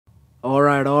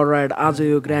Alright. आज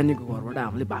यो ग्रानीको घरबाट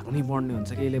हामीले भाग्नै पर्ने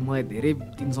हुन्छ कि यसले मलाई धेरै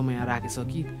दिनसम्म यहाँ राखेछ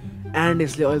कि एन्ड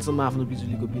यसले अहिलेसम्म आफ्नो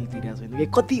बिजुलीको बिल तिरेको छैन कि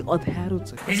कति अँध्यारो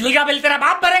छ बिजुली का बिल तेरा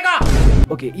बाप भरेगा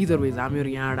ओके इदर वेज हामीहरू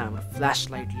यहाँबाट हाम्रो फ्ल्यास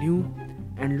लाइट लिउँ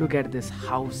and look at this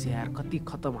house यार कति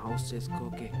खतम हाउस छ यसको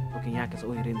ओके यहाँ के छ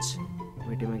ओइ रेन्ज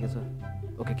वेटेमा के छ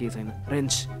ओके केही छैन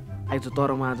रेन्ज आइज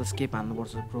तर म आज स्केप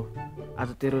हान्नुपर्छ ब्रो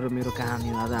आज तेरो र मेरो कहानी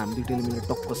आज हामी दुईटैले मिलेर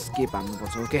टक्क स्केप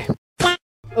हान्नुपर्छ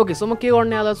ओके सो म के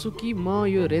गर्नेवाला छु कि म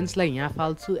यो रेन्जलाई यहाँ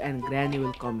फाल्छु and ग्रानी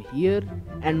will come here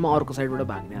and म अर्को साइडबाट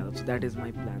भाग्नेवाला छु that is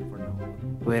my plan for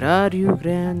now where are you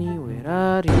ग्रानी where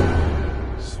are you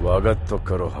स्वागत तो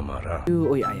करो हमारा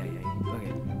ओइ आइ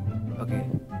ओके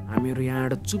हामीहरू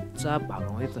यहाँबाट चुपचाप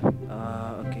भागौँ है त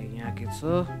ओके यहाँ के छ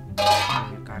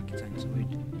कार के चाहिन्छ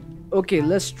वेट ओके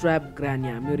लेट्स ट्र्याप ग्रानी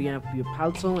हामीहरू यहाँ यो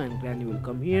फाल्छौँ and ग्रानी will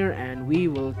come here and we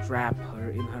will trap her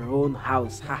in her own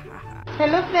house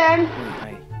Hello friend.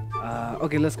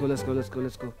 Okay, let's go.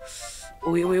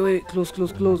 Wait,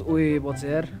 close. Wait, what's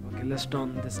here? Okay, let's turn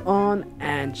this on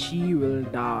and she will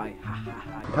die.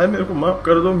 भाई मेरे को माफ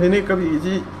कर दो मैंने कभी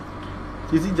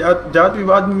किसी जात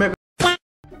विवाद में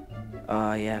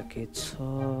yeah, okay,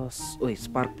 wait,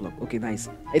 spark plug. Okay, nice.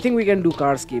 I think we can do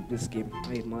carscape this game.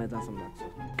 Wait, मलाई थाहा छैन लाग्छ.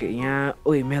 Okay, यहाँ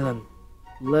ओइ melon.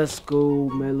 Let's go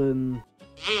melon.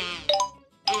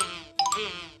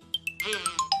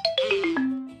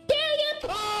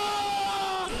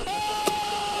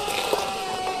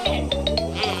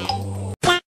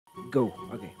 Go.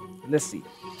 Okay, let's see.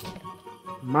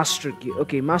 Master key.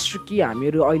 Okay, master key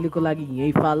हामीहरू अहिलेको लागि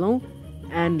यही फालौँ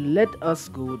and let us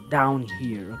go down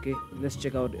here. Okay, let's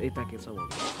check out यता के छ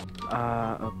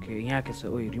okay यहाँ के छ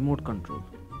ओइ रिमोट कन्ट्रोल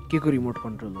के को रिमोट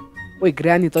कन्ट्रोल हो ओइ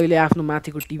ग्रानी तैले आफ्नो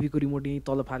माथिको टिभीको रिमोट यही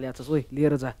तल फालेको छस् ओइ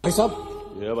लिएर जा भाइ साहब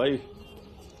ए भाइ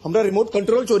हाम्रो रिमोट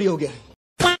कन्ट्रोल चोरी हो गया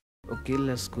Okay,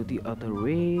 let's go the other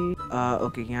way.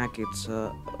 Okay, यहाँ के छ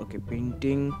okay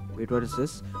painting. Wait, what is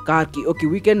this? Car key. Okay,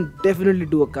 we can definitely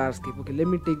do a carscape. Okay, let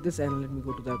me take this and let me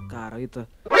go to the car. है त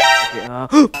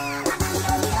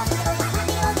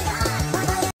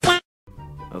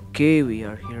Okay, we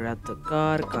are here at the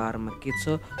car. Car मा के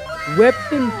छ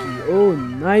weapon key. Oh,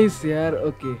 nice यार.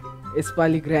 Okay,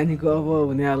 यसपालि ग्रानी को अब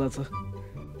हुनेवाला छ.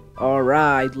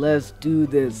 Alright, let's do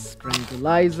this.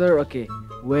 Tranquilizer. Okay.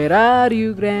 Where are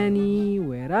you, Granny?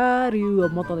 Where are you?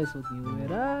 Where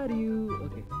are you?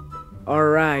 Okay.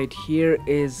 Alright, here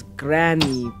is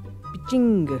Granny.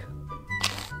 Pitching.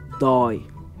 Die.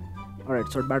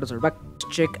 Alright, sort back.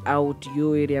 Check out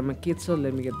your area, my kids. So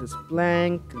let me get this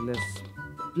plank. Let's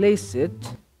place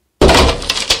it.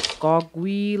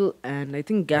 Cogwheel and I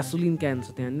think gasoline cans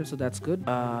at the end, so that's good.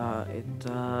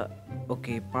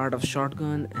 Okay, part of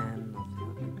shotgun and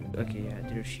okay, yeah,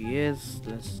 there she is.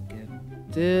 Let's get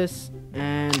this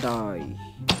and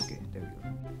okay, there we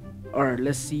go. Alright,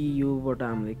 let's see you what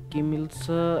I'm like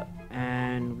Kimilsa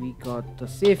and we got the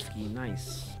safe key. Nice.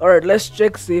 Alright, let's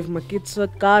check safe my kids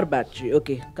car battery.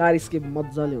 Okay, car escape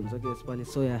मज्जाले हुन्छ के यसपालि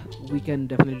so yeah, we can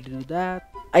definitely do that.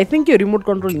 I think your remote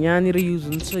control यहाँनिर use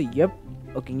हुन्छ. Yep.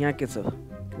 Okay, यहाँ के छ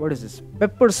what is this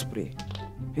pepper spray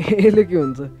यसले के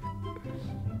हुन्छ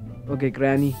okay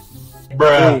Granny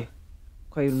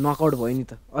खै नकआउट भयो नि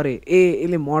त अरे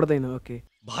यसले मर्दैन ओके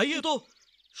भाइ यो त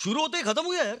सुरु होतै खतम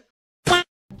हो यार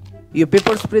यो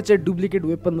पेपर स्प्रे चाहिँ डुप्लिकेट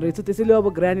वेपन रहेछ त्यसैले अब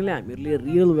ग्रानीले हामीहरूले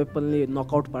रियल वेपनले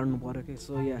नकआउट पार्नु पर्यो के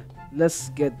so yeah let's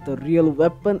get the real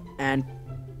weapon and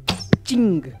चिङ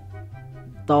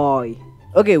die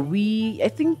okay I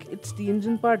think it's the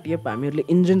engine part yep हामीहरूले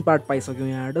engine part पाइसक्यौ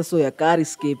यहाँबाट so yeah car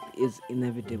escape is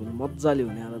inevitable मज्जाले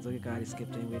हुनेवाला छ के car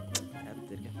escape चाहिँ wait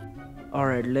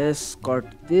alright let's cut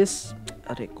this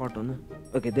अरे cut हो न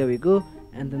okay there we go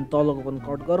and then तलको पनि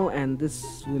कट गरौँ and this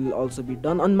will also be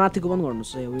done अनि माथिको पनि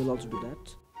गर्नुस् we will also do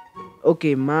that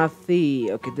okay माथि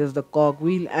okay there's the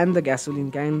cogwheel and the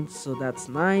gasoline can so that's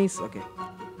nice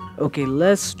okay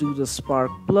let's do the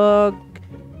spark plug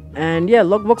and yeah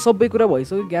लगभग सबै कुरा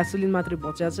भइसक्यो gasoline मात्रै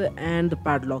बचेको छ and the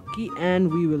padlock key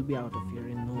and we will be out of here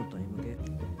in no time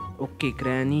okay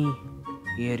Granny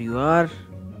here you are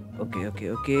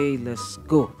okay let's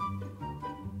go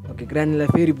okay Granny लाई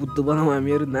फेरि बुद्ध बनाऊ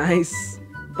हामीहरु nice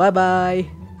bye bye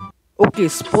okay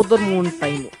spoiler moon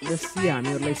time let's see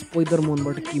हामीहरुलाई spoiler moon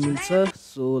बाट के मिल्छ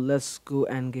so let's go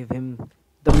and give him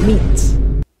the meat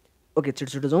okay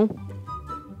छिटो जाऊ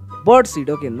bird seed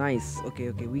okay nice okay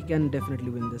we can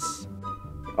definitely win this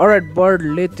alright bird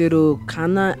ले तेरो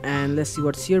खाना and let's see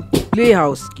what's here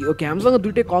playhouse key okay हामीसँग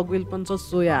दुईटै cogwheel पनि छ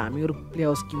so yeah हामीहरु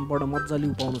playhouse key बाट मज्जाले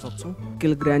उपाउन सक्छौं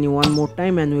kill Granny one more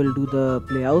time and we'll do the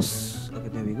playhouse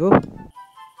okay there we go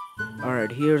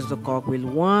alright here's the cogwheel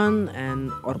one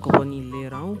and अर्को पनि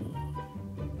लिएर आऊ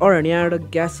अरे यहाँबाट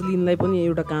ग्यासोलिनलाई पनि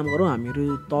एउटा काम गरौँ हामीहरू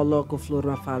तलको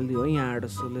फ्लोरमा फालिदियो है यहाँबाट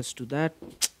सो लेट्स डु द्याट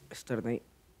यस्तो नै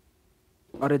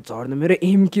अरे झर्नु मेरो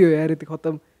एम के हो यार यति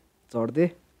खत्तम झर्दे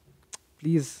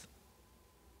प्लिज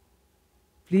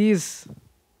प्लिज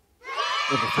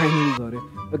ओके फाइनली झऱ्यो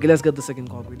okay let's get the second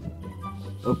copy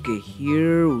okay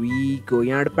here we go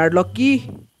यहाँबाट प्याडलक कि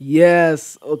यस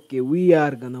ओके वी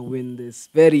आर गना विन दिस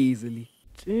भेरी इजिली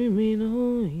तिमी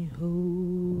नै हो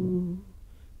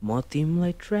म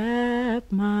तिमीलाई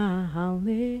ट्र्यापमा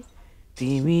हाल्ने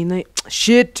तिमी नै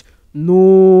shit no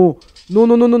no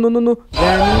no no no no no no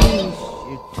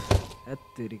shit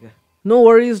हत्तेरिका no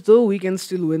worries दो we can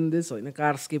still win this होइन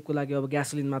कार स्केपको लागि अब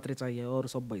ग्यासोलिन मात्रै चाहियो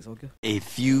अरू सब भइसक्यो A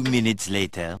few minutes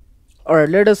later.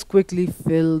 Alright, let us quickly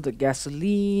fill the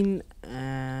gasoline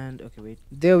and okay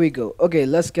wait there we go okay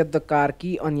let's get the car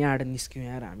key अनि यहाँबाट निस्क्यौँ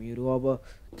यार हामीहरू अब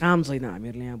काम छैन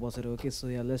हामीहरूले यहाँ बसेर okay so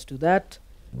yeah let's do that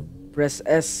press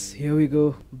S here we go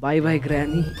by by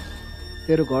ग्रानी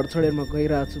तेरो घर छोडेर म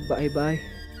गइरहेको छु बाई बाई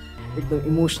एकदम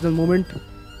इमोसनल मोमेन्ट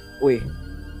ओए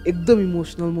एकदम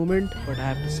emotional moment but I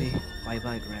have to say by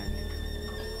by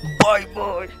ग्रानी by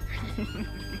by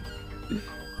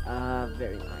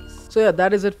very nice so yeah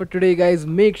that is it for today guys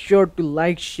make sure to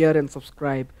like share and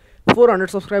subscribe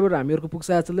 400 subscribers हामीहरुको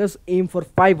पुग्छ आज let's aim for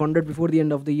 500 before the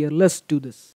end of the year let's do this